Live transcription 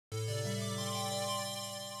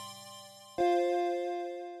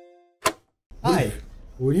Hi.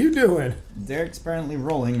 What are you doing? Derek's apparently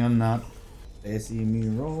rolling. I'm not. They see me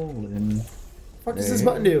rolling. What does this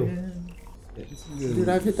button do? Dude, Dude,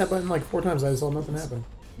 I've hit that button like 4 times. I saw nothing happen.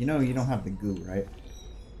 You know you don't have the goo, right?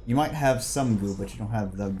 You might have some goo, but you don't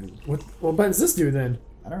have the goo. What buttons this do then?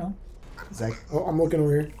 I don't know. Is that... Oh, I'm looking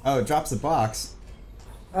over here. Oh, it drops the box.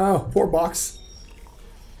 Oh, poor box.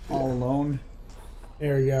 All alone.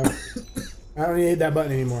 There we go. I don't need that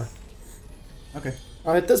button anymore. Okay.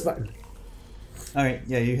 I'll hit this button. Alright,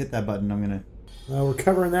 yeah, you hit that button. I'm gonna... We're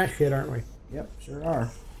covering that shit, aren't we? Yep, sure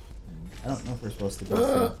are. I don't know if we're supposed to both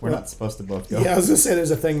go. We're not supposed to both go. Yeah, I was gonna say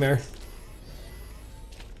there's a thing there.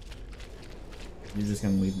 You're just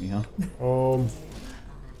gonna leave me, huh? Well,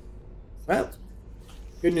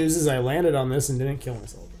 good news is I landed on this and didn't kill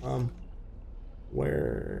myself.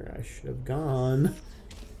 Where I should have gone.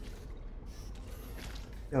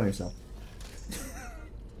 Kill yourself.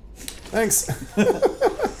 Thanks.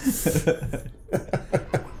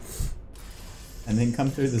 And then come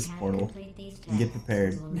through this portal and get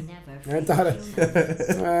prepared. I thought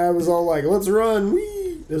I was all like, let's run.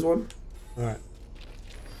 Whee! This one. Alright.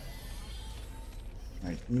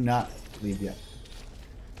 Alright, do not leave yet.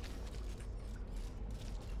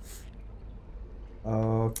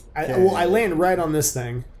 Okay. Well, I land right on this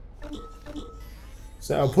thing.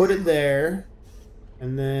 So I'll put it there.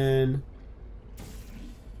 And then...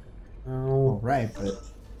 Oh. Alright, but...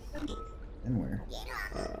 Then where?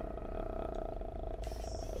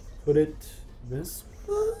 Put it this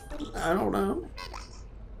way? I don't know.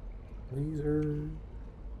 Laser.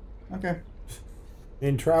 Okay.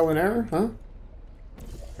 In trial and error, huh?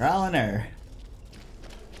 Trial and error.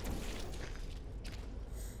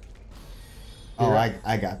 Oh,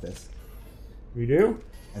 I got this. You do?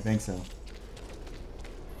 I think so.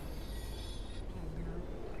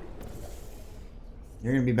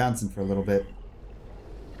 You're gonna be bouncing for a little bit.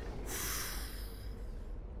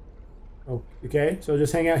 Oh, okay. So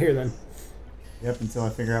just hang out here then. Yep, until I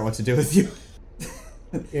figure out what to do with you.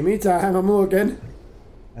 Give me time. I'm looking.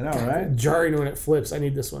 I know, right? Jarring when it flips. I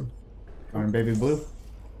need this one. Orange baby blue.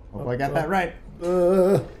 Hope I got that right.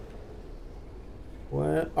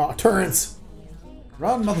 What? Oh, turrets.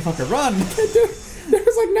 Run, motherfucker, run!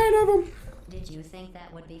 There's like 9 of them. Did you think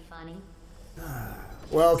that would be funny?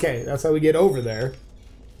 Well, okay. That's how we get over there.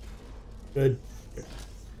 Good.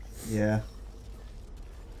 Yeah.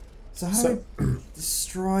 So how do I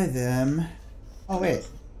destroy them? Oh, wait.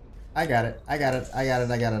 I got it. I got it. I got it.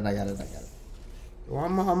 I got it. I got it. I got it. Well,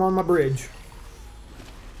 I'm on my bridge.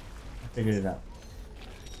 I figured it out.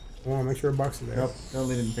 I want to make sure a box is there. Nope,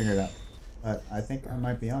 totally didn't figure it out. But I think I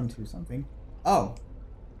might be onto something. Oh!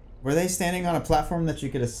 Were they standing on a platform that you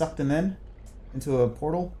could have sucked them in? Into a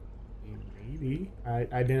portal? Maybe.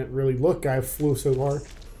 I didn't really look. I flew so far.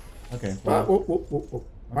 Okay. Well, Well, whoa.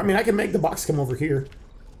 I mean, I can make the box come over here.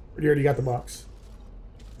 Or you already got the box?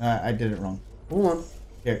 I did it wrong. Hold on.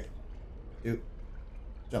 Here.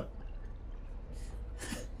 Jump.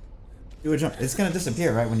 Do a jump. It's gonna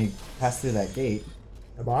disappear right when you pass through that gate.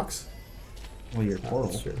 The box? Well, your Oh,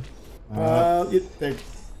 portal. that's true. There.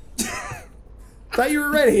 Thought you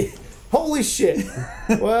were ready. Holy shit.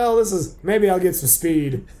 Well, this is... Maybe I'll get some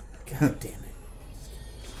speed. God damn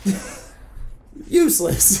it.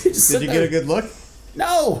 Useless. Did you get a good look?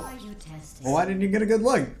 No! Are you testing? Well, why didn't you get a good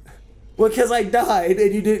look? Well, because I died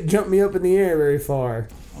and you didn't jump me up in the air very far.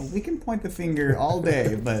 Well, we can point the finger all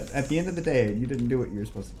day, but at the end of the day, you didn't do what you were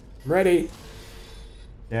supposed to do. I'm ready.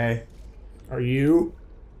 Okay. Are you?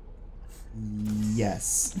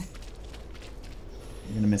 Yes.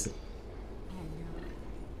 You're gonna miss it.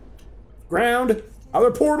 Ground.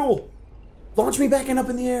 Other portal. Launch me back and up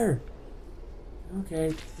in the air.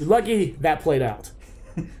 Okay. You're lucky that played out.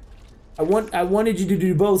 I wanted you to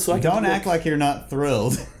do both so I Don't could act like you're not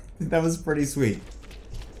thrilled. That was pretty sweet.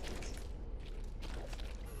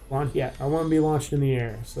 Yeah, I want to be launched in the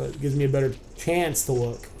air, so it gives me a better chance to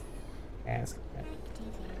look. Ask.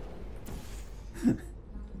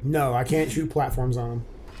 No, I can't shoot platforms on them.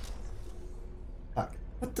 Fuck.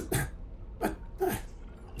 What the?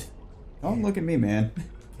 Don't look at me, man.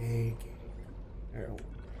 Okay. There.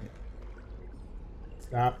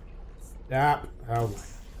 Stop. Stop. Oh my.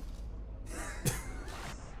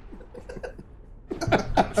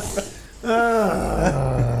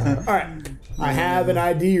 All right. I have an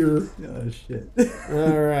idea. Oh, shit.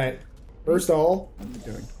 All right. First of all, What are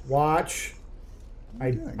you doing? watch. What are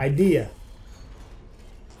you doing? Idea.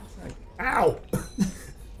 Ow!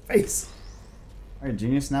 Face. Alright,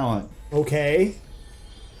 genius, now what? Okay.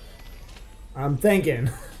 I'm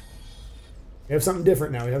thinking. We have something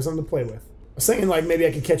different now. We have something to play with. I was thinking like maybe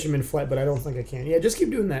I could catch him in flight, but I don't think I can. Yeah, just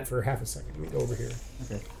keep doing that for half a second. Let me go over here.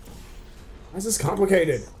 Okay. This is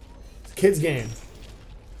complicated. It's a kid's game.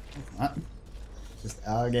 Not. Just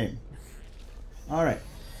our game. Alright,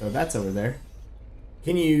 so that's over there.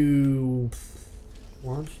 Can you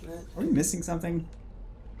launch that? Are we missing something?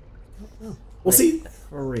 Well, see,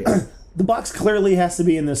 For real. the box clearly has to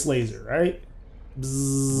be in this laser, right?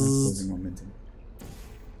 Bzzz. Losing momentum.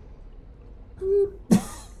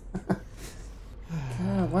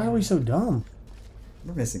 God, why are we so dumb?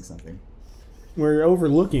 We're missing something. We're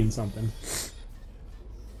overlooking something.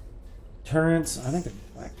 Turrets, I think they're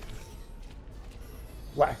black.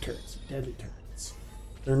 Black turrets, deadly turrets.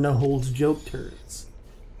 They're no holds joke turrets.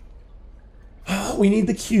 We need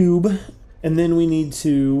the cube, and then we need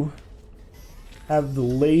to have the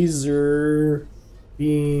laser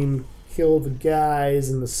Beam, kill the guys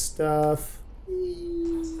and the stuff. I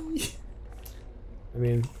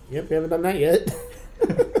mean, yep, we haven't done that yet.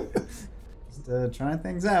 Just trying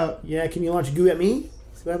things out. Yeah, can you launch goo at me?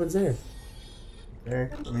 See what happens there.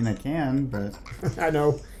 There. I mean, I can, but I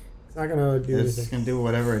know. It's not gonna do it's just anything. gonna do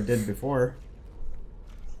whatever it did before.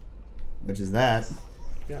 Which is that.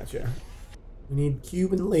 Gotcha. We need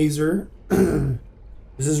cube and laser.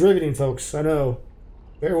 This is riveting, folks. I know.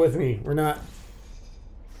 Bear with me. We're not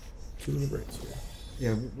too many breaks here.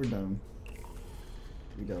 Yeah, we're done.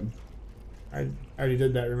 We done. I already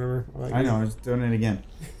did that, remember? I know, I was doing it again.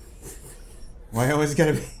 Why I always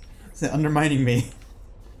gotta be is it undermining me?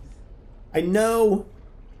 I know.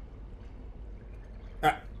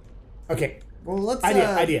 Okay. Well, let's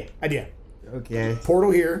Idea. Okay.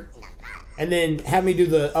 Portal here. And then have me do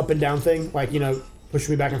the up and down thing. Like, push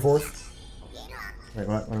me back and forth. Wait,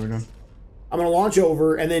 what? What are we doing? I'm going to launch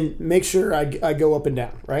over and then make sure I go up and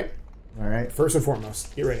down, right? All right. First and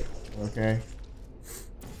foremost. Get ready. Okay.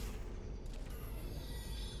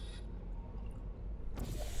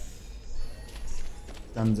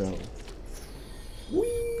 Dunzo.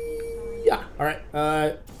 Whee! Yeah. All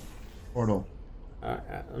right. Portal.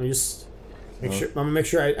 Let me just make sure. I'm gonna make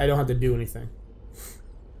sure I don't have to do anything.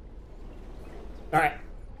 All right.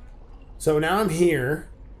 So now I'm here.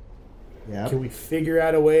 Yeah. Can we figure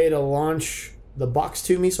out a way to launch the box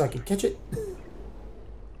to me so I can catch it?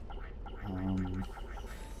 I can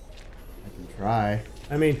try.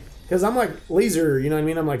 I mean, because I'm like laser. You know what I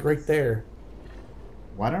mean? I'm like right there.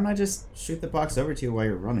 Why don't I just shoot the box over to you while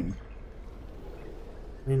you're running?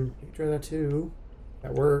 I mean, you can try that too.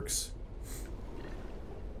 That works.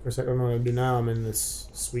 Of course, I don't know what to do now. I'm in this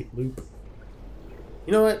sweet loop.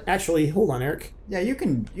 You know what? Actually, hold on, Eric. Yeah, you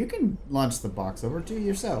can launch the box over to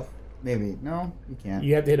yourself. Maybe. No, you can't.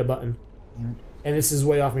 You have to hit a button. Mhm. And this is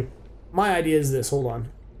way off me. My idea is this. Hold on.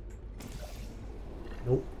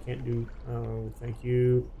 Nope. Can't do. Oh, thank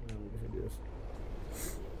you. No, we can't do this.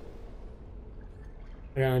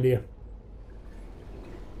 I got an idea.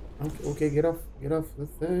 Okay, get off the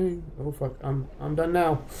thing. Oh fuck, I'm done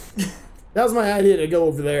now. That was my idea to go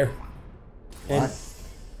over there. And, What?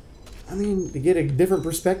 I mean, to get a different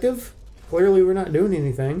perspective. Clearly, we're not doing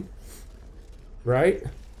anything, right?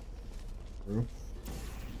 True.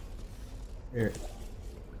 Here.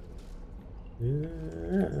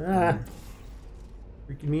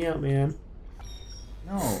 Freaking me out, man.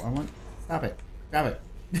 No, I want. Stop it. Stop it.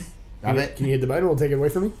 Stop it. Can you hit the button? We'll take it away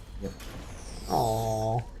from me. Yep.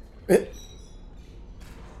 Aww.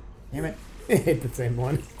 Damn it. Hit the same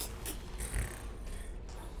one.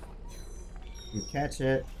 You catch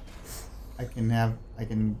it. I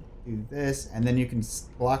can do this, and then you can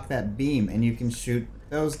block that beam, and you can shoot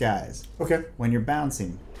those guys Okay. when you're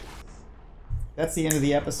bouncing. That's the end of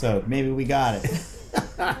the episode. Maybe we got it.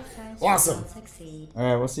 Awesome. Succeed. All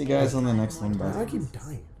right, we'll see you guys on the next one. Bye. I keep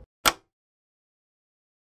dying.